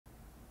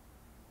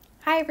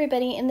Hi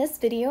everybody, in this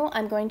video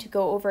I'm going to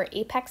go over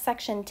APEX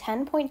section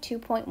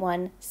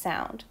 10.2.1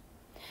 sound.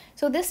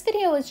 So this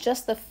video is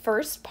just the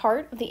first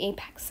part of the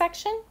APEX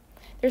section.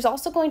 There's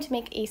also going to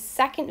make a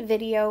second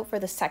video for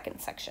the second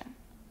section.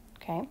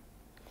 Okay.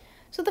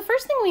 So the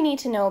first thing we need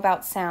to know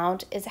about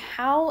sound is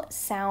how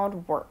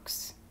sound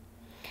works.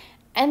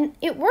 And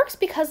it works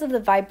because of the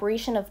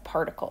vibration of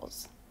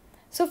particles.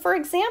 So for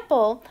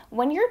example,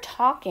 when you're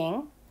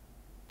talking,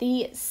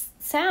 the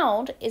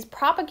sound is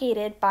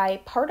propagated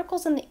by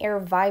particles in the air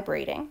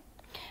vibrating,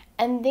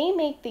 and they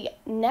make the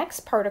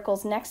next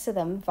particles next to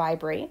them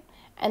vibrate,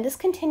 and this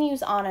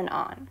continues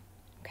on,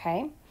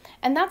 okay?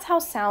 And that's how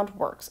sound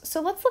works.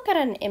 So let's look at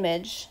an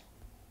image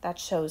that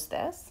shows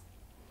this.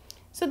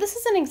 So this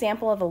is an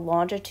example of a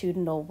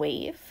longitudinal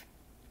wave,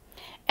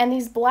 and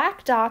these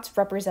black dots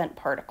represent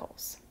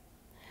particles.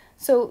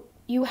 So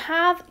you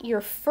have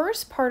your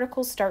first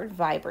particles start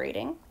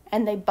vibrating,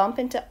 and they bump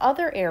into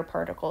other air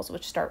particles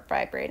which start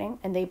vibrating,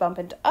 and they bump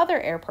into other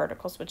air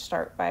particles which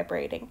start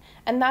vibrating,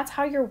 and that's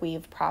how your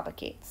wave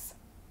propagates.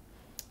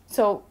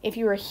 So if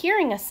you are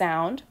hearing a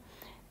sound,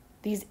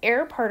 these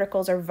air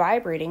particles are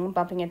vibrating,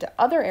 bumping into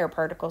other air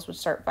particles which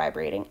start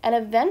vibrating, and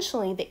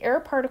eventually the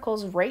air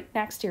particles right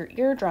next to your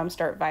eardrum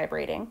start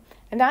vibrating,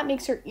 and that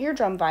makes your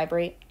eardrum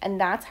vibrate, and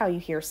that's how you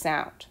hear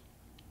sound.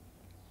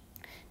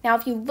 Now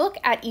if you look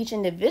at each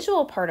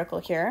individual particle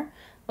here,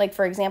 like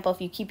for example,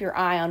 if you keep your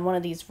eye on one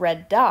of these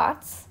red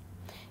dots,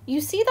 you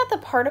see that the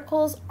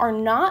particles are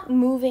not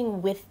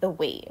moving with the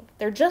wave.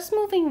 They're just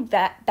moving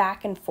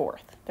back and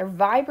forth. They're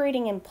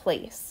vibrating in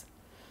place,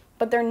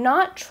 but they're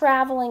not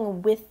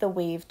traveling with the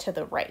wave to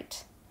the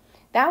right.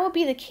 That would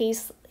be the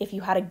case if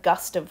you had a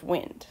gust of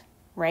wind,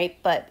 right?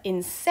 But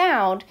in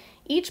sound,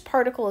 each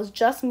particle is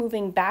just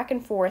moving back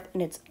and forth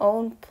in its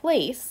own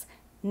place,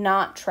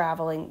 not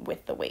traveling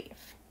with the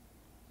wave,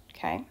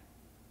 okay?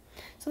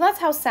 So that's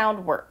how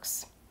sound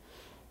works.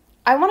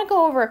 I want to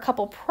go over a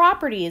couple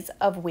properties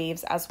of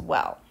waves as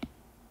well.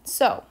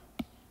 So,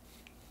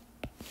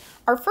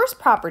 our first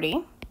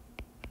property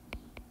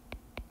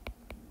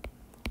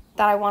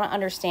that I want to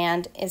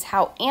understand is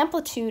how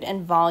amplitude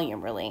and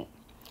volume relate.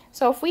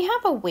 So if we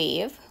have a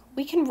wave,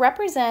 we can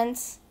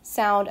represent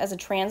sound as a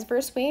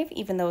transverse wave,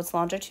 even though it's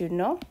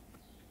longitudinal.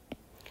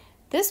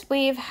 This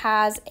wave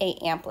has an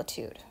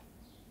amplitude.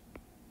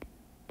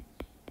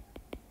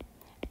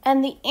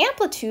 And the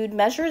amplitude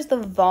measures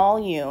the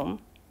volume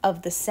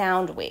of the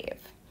sound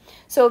wave.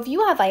 So if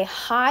you have a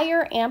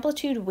higher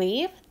amplitude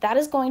wave, that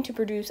is going to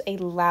produce a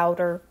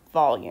louder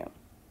volume.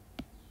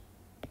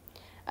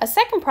 A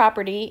second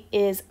property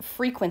is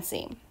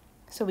frequency.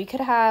 So we could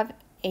have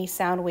a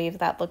sound wave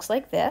that looks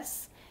like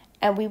this,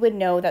 and we would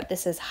know that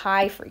this is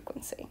high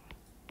frequency.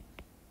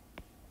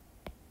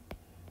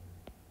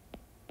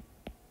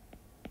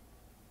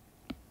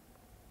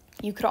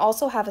 You could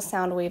also have a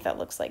sound wave that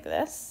looks like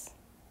this,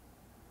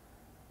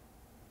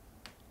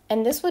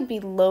 and this would be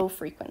low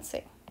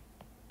frequency.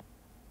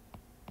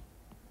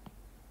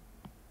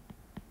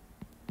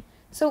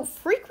 So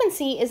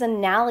frequency is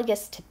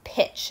analogous to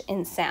pitch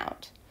in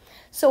sound.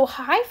 So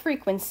high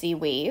frequency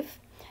wave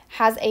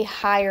has a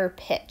higher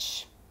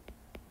pitch.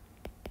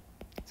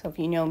 So if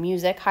you know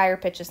music, higher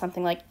pitch is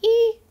something like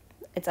E,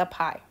 it's up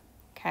high,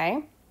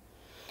 okay?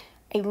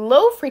 A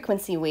low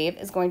frequency wave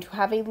is going to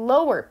have a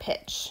lower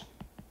pitch,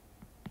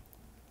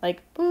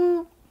 like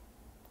boo,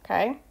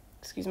 okay?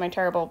 Excuse my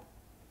terrible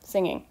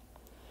singing.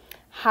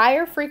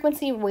 Higher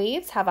frequency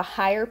waves have a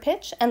higher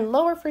pitch, and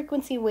lower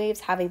frequency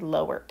waves have a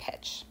lower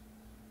pitch.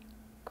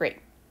 Great.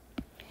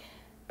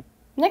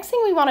 Next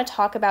thing we want to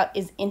talk about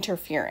is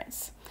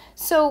interference.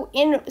 So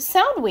in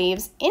sound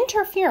waves,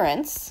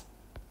 interference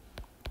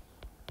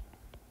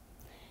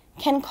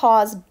can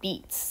cause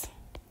beats.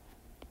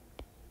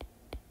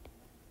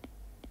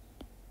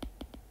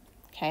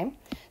 Okay,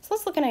 so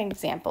let's look at an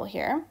example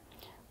here.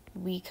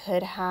 We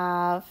could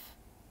have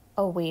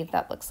a wave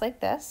that looks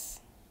like this,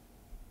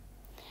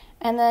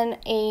 and then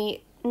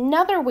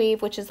another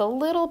wave which is a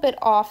little bit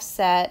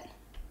offset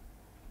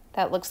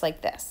that looks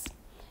like this.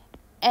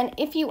 And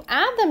if you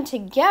add them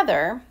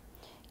together,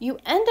 you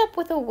end up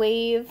with a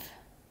wave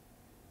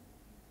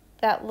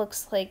that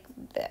looks like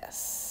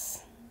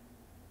this.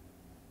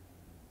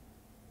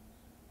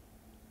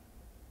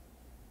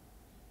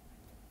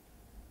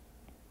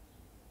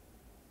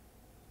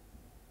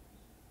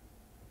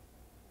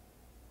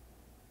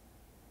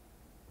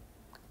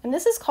 And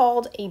this is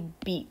called a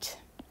beat.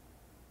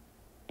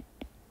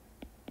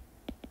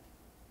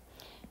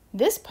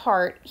 This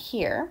part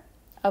here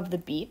of the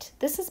beat,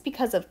 this is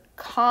because of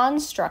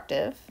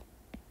constructive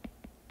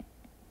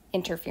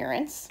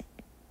interference.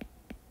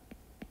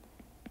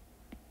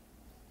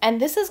 And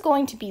this is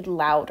going to be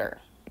louder,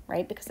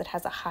 right? Because it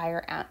has a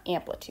higher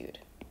amplitude.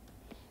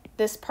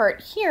 This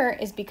part here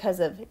is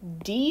because of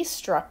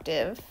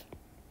destructive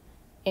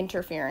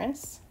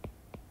interference.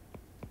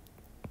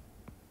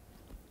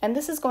 And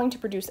this is going to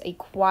produce a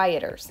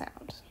quieter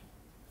sound,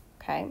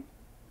 okay?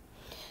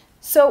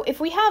 So if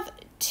we have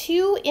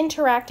two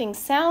interacting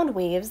sound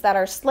waves that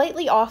are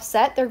slightly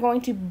offset, they're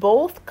going to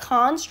both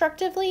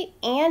constructively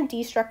and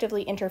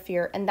destructively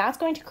interfere, and that's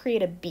going to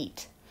create a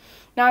beat.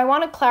 Now, I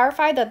want to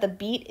clarify that the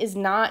beat is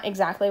not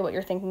exactly what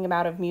you're thinking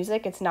about of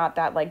music. It's not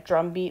that like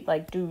drum beat,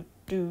 like do,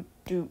 do,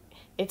 do.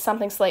 It's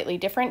something slightly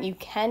different. You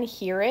can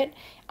hear it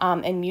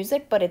in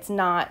music, but it's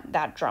not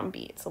that drum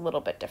beat. It's a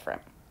little bit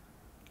different.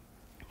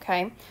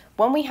 Okay,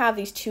 when we have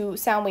these two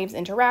sound waves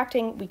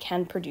interacting, we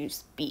can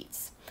produce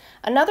beats.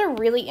 Another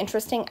really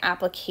interesting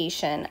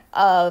application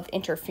of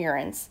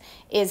interference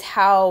is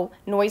how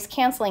noise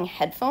canceling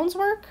headphones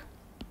work.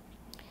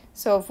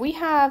 So if we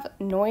have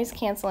noise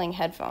canceling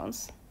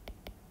headphones,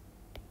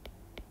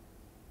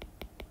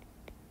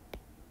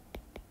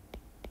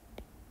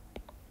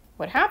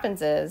 what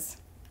happens is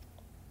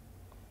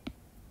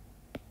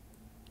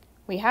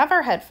we have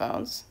our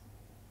headphones,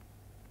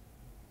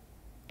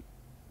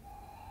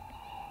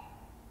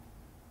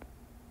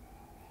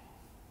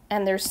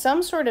 and there's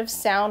some sort of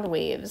sound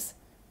waves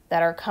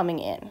that are coming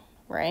in,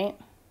 right?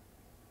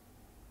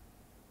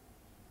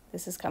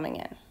 This is coming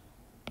in.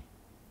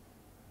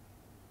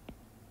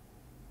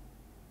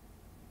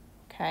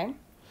 Okay.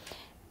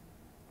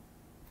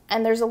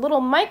 And there's a little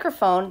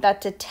microphone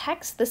that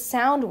detects the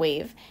sound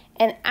wave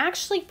and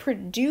actually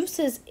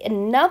produces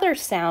another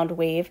sound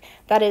wave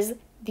that is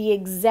the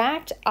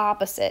exact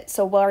opposite.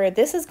 So where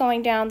this is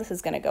going down, this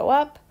is going to go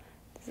up.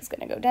 This is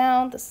going to go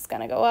down, this is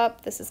going to go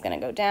up, this is going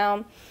to go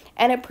down.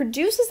 And it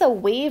produces a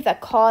wave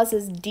that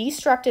causes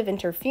destructive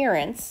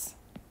interference.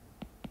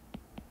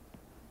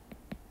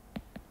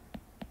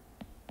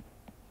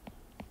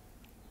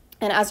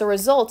 And as a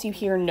result, you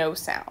hear no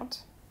sound.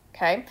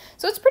 Okay,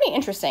 so it's pretty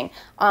interesting.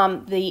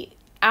 The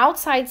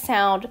outside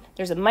sound,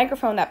 there's a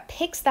microphone that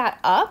picks that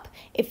up.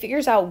 It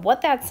figures out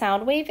what that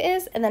sound wave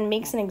is and then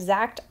makes an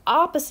exact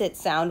opposite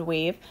sound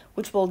wave,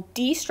 which will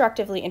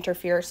destructively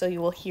interfere, so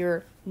you will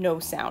hear no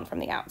sound from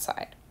the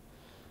outside.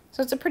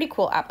 So it's a pretty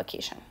cool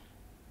application.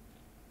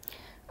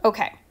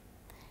 Okay,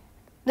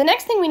 the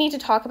next thing we need to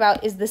talk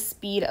about is the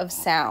speed of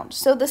sound.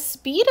 So the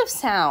speed of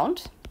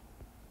sound,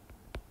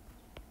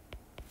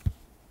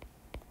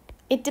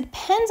 it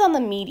depends on the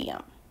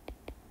medium.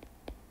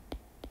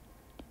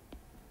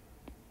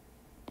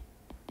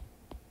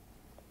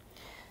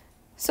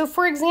 So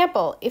for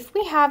example, if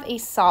we have a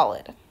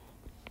solid,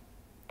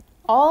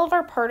 all of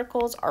our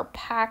particles are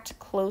packed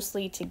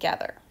closely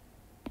together.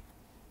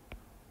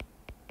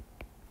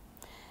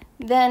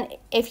 Then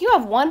if you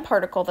have one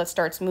particle that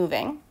starts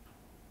moving,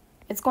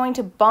 it's going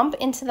to bump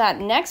into that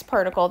next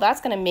particle.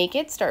 That's going to make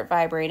it start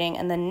vibrating,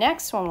 and the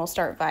next one will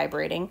start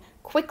vibrating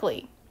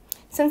quickly.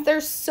 Since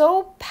they're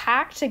so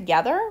packed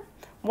together,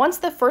 once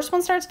the first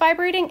one starts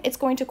vibrating, it's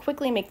going to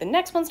quickly make the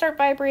next one start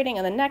vibrating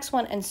and the next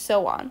one, and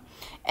so on.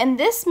 And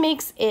this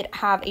makes it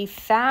have a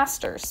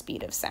faster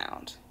speed of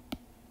sound.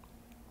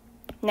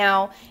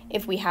 Now,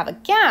 if we have a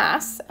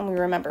gas, and we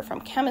remember from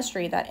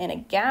chemistry that in a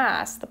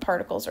gas, the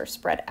particles are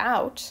spread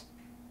out,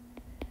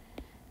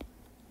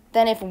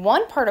 then if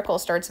one particle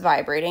starts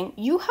vibrating,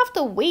 you have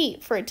to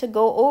wait for it to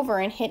go over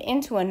and hit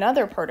into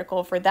another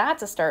particle for that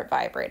to start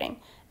vibrating,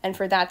 and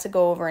for that to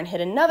go over and hit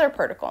another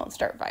particle and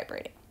start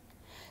vibrating.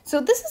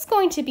 So this is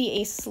going to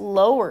be a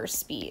slower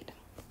speed,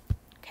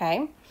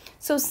 okay?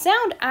 So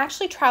sound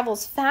actually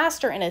travels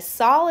faster in a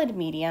solid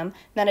medium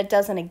than it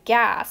does in a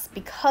gas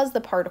because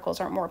the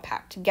particles are more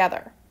packed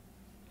together.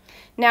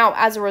 Now,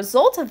 as a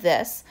result of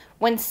this,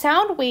 when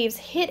sound waves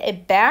hit a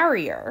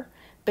barrier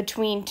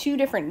between two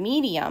different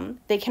medium,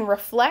 they can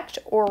reflect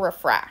or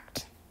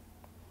refract.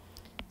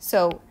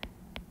 So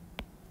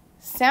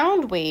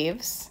sound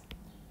waves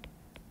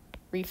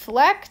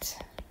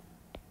reflect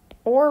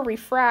or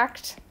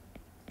refract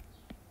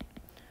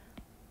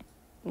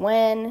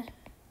when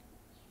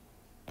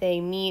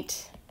they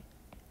meet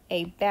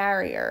a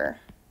barrier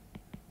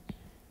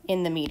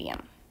in the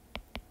medium.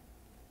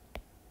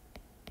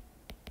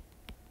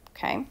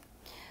 Okay,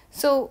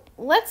 so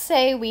let's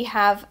say we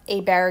have a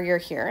barrier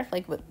here,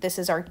 like this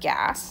is our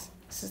gas,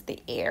 this is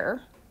the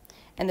air,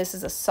 and this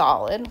is a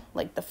solid,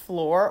 like the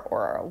floor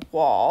or a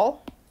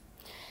wall.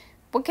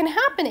 What can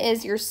happen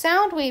is your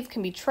sound wave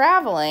can be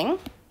traveling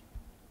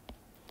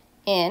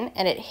in,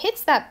 and it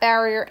hits that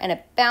barrier and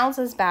it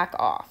bounces back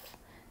off.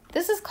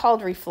 This is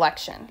called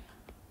reflection.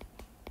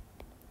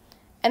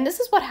 And this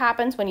is what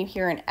happens when you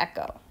hear an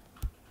echo.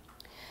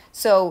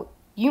 So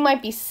you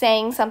might be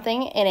saying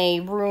something in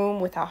a room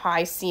with a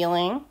high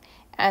ceiling,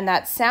 and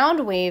that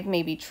sound wave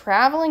may be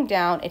traveling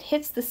down, it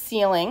hits the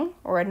ceiling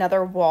or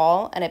another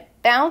wall, and it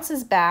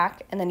bounces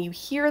back, and then you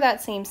hear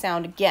that same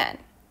sound again.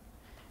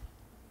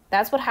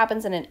 That's what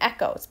happens in an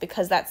echo. It's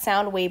because that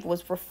sound wave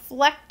was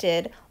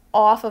reflected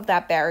off of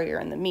that barrier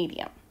in the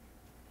medium.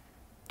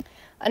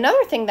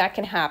 Another thing that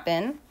can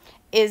happen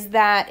is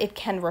that it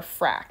can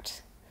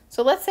refract.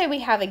 So let's say we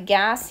have a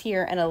gas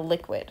here and a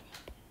liquid.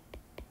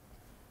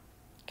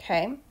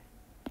 Okay.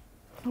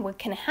 What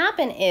can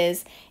happen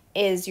is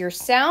your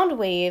sound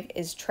wave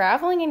is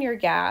traveling in your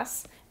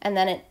gas, and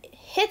then it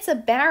hits a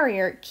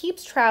barrier, it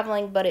keeps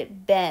traveling, but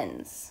it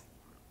bends.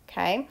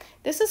 Okay.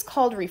 This is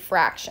called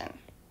refraction.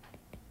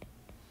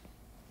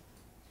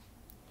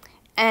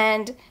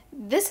 And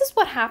this is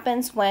what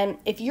happens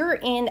if you're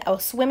in a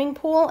swimming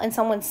pool and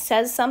someone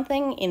says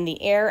something in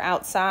the air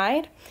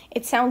outside,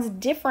 it sounds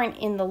different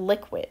in the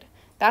liquid.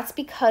 That's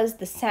because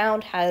the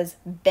sound has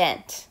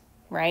bent,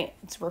 right?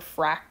 It's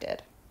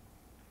refracted.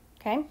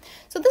 Okay,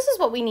 so this is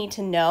what we need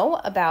to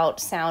know about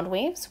sound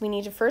waves. We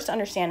need to first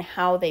understand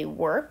how they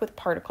work with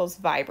particles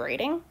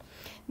vibrating.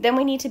 Then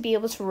we need to be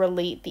able to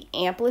relate the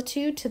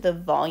amplitude to the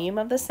volume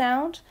of the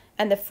sound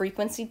and the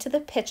frequency to the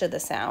pitch of the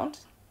sound.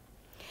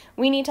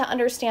 We need to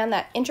understand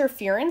that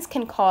interference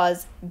can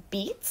cause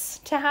beats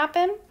to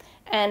happen,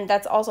 and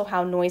that's also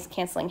how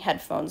noise-canceling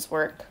headphones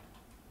work.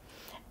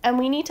 And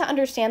we need to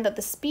understand that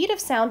the speed of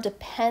sound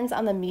depends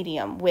on the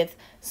medium, with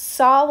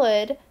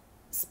solid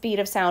speed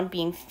of sound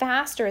being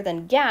faster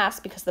than gas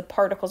because the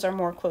particles are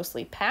more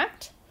closely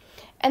packed,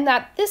 and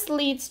that this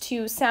leads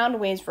to sound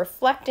waves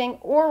reflecting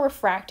or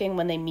refracting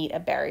when they meet a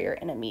barrier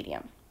in a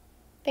medium.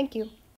 Thank you.